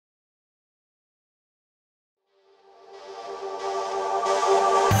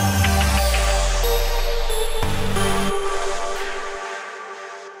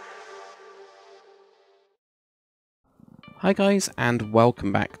Hi guys, and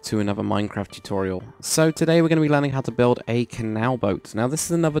welcome back to another Minecraft tutorial. So today we're going to be learning how to build a canal boat. Now this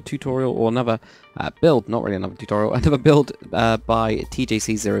is another tutorial, or another build, not really another tutorial, another build by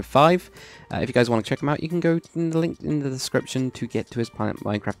TJC05. If you guys want to check him out, you can go to the link in the description to get to his Planet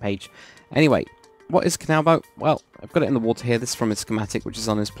Minecraft page. Anyway, what is a canal boat? Well, I've got it in the water here. This is from his schematic, which is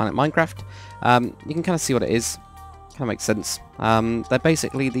on his Planet Minecraft. You can kind of see what it is. Kind of makes sense. They're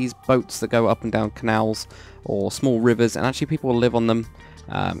basically these boats that go up and down canals or small rivers, and actually people live on them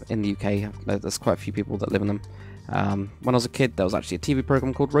in the UK. There's quite a few people that live on them. When I was a kid, there was actually a TV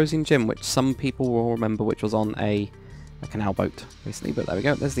program called Rosie and Jim, which some people will remember, which was on a canal boat, basically. But there we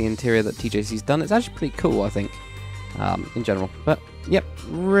go. There's the interior that TJC's done. It's actually pretty cool, I think, in general. But yep,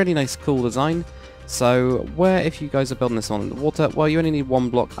 really nice, cool design. So if you guys are building this on the water, well, you only need one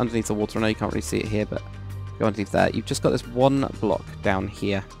block underneath the water. I know you can't really see it here, but go underneath there. You've just got this one block down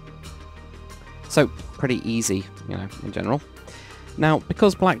here. So pretty easy, you know, in general. Now,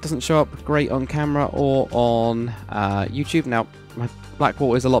 because black doesn't show up great on camera or on YouTube, now my black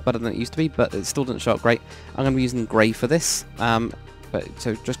water is a lot better than it used to be, but it still doesn't show up great. I'm going to be using grey for this.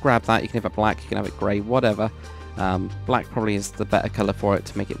 So just grab that. You can have it black, you can have it grey, whatever. Black probably is the better colour for it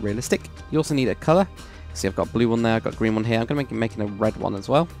to make it realistic. You also need a colour. See, I've got blue one there, I've got green one here. I'm going to be making a red one as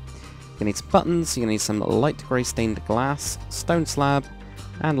well. You need some buttons, you're going to need some light grey stained glass, stone slab,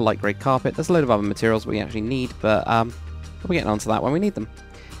 and light grey carpet. There's a load of other materials we actually need, but we'll be getting onto that when we need them.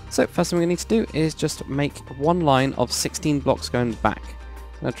 So first thing we need to do is just make one line of 16 blocks going back.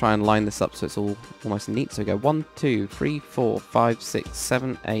 I'm going to try and line this up so it's all nice and neat. So we go 1, 2, 3, 4, 5, 6,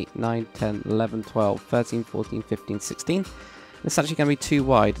 7, 8, 9, 10, 11, 12, 13, 14, 15, 16. It's actually going to be too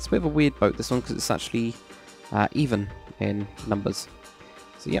wide. It's a bit of a weird boat, this one, because it's actually even in numbers.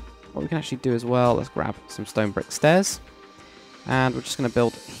 So yep. What we can actually do as well, let's grab some stone brick stairs, and we're just going to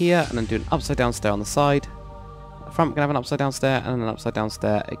build here and then do an upside down stair on the side. At the front we're going to have an upside down stair and an upside down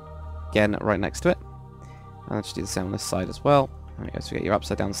stair again right next to it, and let's do the same on this side as well. There we go, so you get your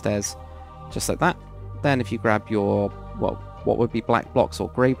upside down stairs just like that. Then if you grab your, well, what would be black blocks or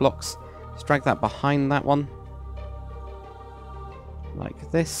grey blocks, just drag that behind that one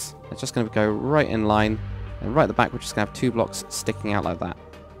like this. It's just going to go right in line, and right at the back we're just going to have 2 blocks sticking out like that.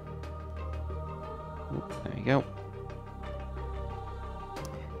 There you go.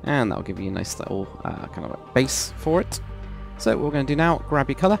 And that'll give you a nice little kind of a base for it. So what we're going to do now, grab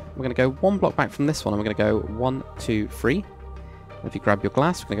your colour. We're going to go 1 block back from this one, and we're going to go 1, 2, 3. If you grab your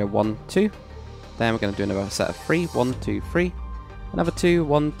glass, we're going to go 1, 2. Then we're going to do another set of 3, 1, 2, 3. Another 2,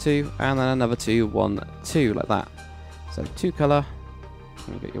 1, 2, and then another 2, 1, 2, like that. So 2 colour.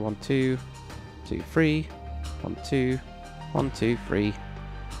 You get your 1, 2, 2, 3, 1, 2, 1, 2, 3,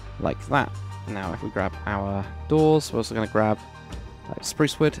 like that. Now if we grab our doors, we're also going to grab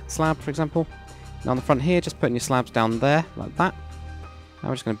spruce wood slab, for example. Now on the front here, just putting your slabs down there, like that. Now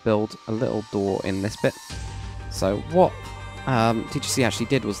we're just going to build a little door in this bit. So what TGC actually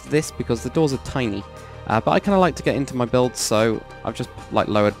did was this, because the doors are tiny. But I kind of like to get into my build, so I've just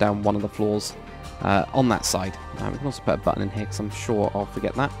lowered down one of the floors on that side. We can also put a button in here, because I'm sure I'll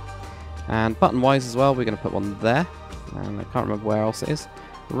forget that. And button-wise as well, we're going to put one there. And I can't remember where else it is.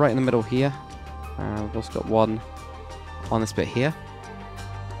 Right in the middle here. We've also got one on this bit here.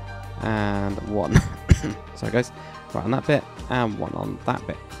 And one. Sorry guys. Right on that bit. And one on that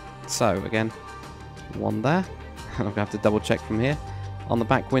bit. So again, one there. And I'm going to have to double check from here. On the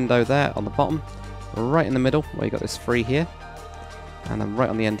back window there, on the bottom. Right in the middle, where you got this 3 here. And then right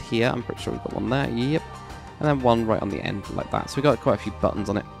on the end here, I'm pretty sure we've got one there. Yep. And then one right on the end, like that. So we've got quite a few buttons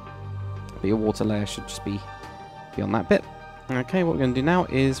on it. But your water layer should just be on that bit. Okay, what we're going to do now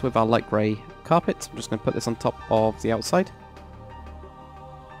is with our light grey carpet, I'm just going to put this on top of the outside.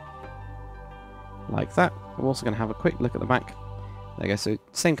 Like that. We're also going to have a quick look at the back. There you go, so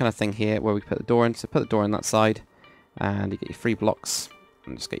same kind of thing here where we put the door in. So put the door in that side, and you get your 3 blocks,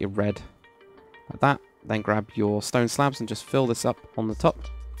 and just get your red, like that. Then grab your stone slabs and just fill this up on the top.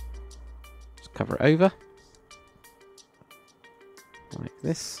 Just cover it over. Like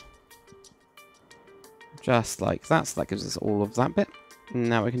this. Just like that, so that gives us all of that bit.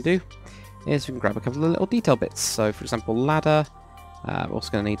 Now what we can do is we can grab a couple of little detail bits. So for example, ladder, we're also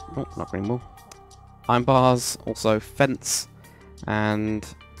going to need, oh, not green wool, iron bars, also fence, and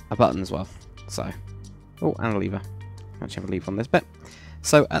a button as well. So, oh, and a lever. Actually have a lever on this bit.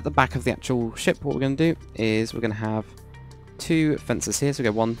 So at the back of the actual ship, what we're going to do is we're going to have 2 fences here. So we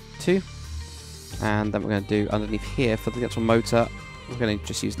go 1, 2, and then we're going to do underneath here for the actual motor, we're going to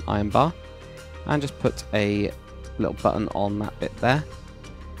just use an iron bar. And just put a little button on that bit there.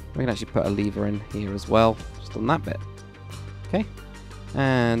 We can actually put a lever in here as well, just on that bit. Okay.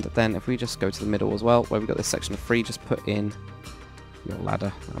 And then if we just go to the middle as well, where we've got this section of free, just put in your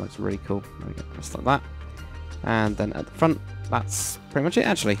ladder. That looks really cool. There we go, just like that. And then at the front, that's pretty much it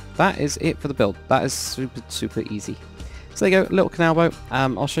actually. That is it for the build. That is super, super easy. So there you go, little canal boat.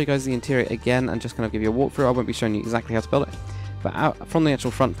 I'll show you guys the interior again and just kind of give you a walkthrough. I won't be showing you exactly how to build it. But out from the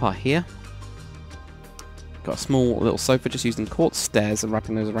actual front part here, got a small little sofa just using quartz stairs and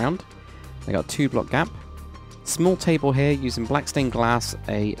wrapping those around. I got a 2-block gap. Small table here using black stained glass,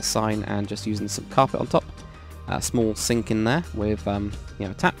 a sign, and just using some carpet on top. A small sink in there with a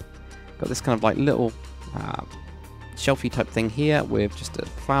tap. Got this kind of like little shelfy type thing here with just a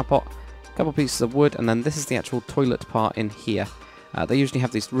flower pot, a couple pieces of wood, and then this is the actual toilet part in here. They usually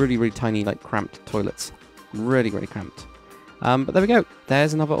have these really, really tiny, like cramped toilets. Really, really cramped. But there we go.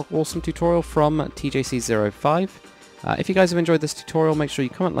 There's another awesome tutorial from TJC05. If you guys have enjoyed this tutorial, make sure you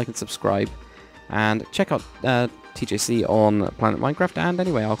comment, like, and subscribe. And check out TJC on Planet Minecraft. And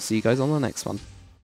anyway, I'll see you guys on the next one.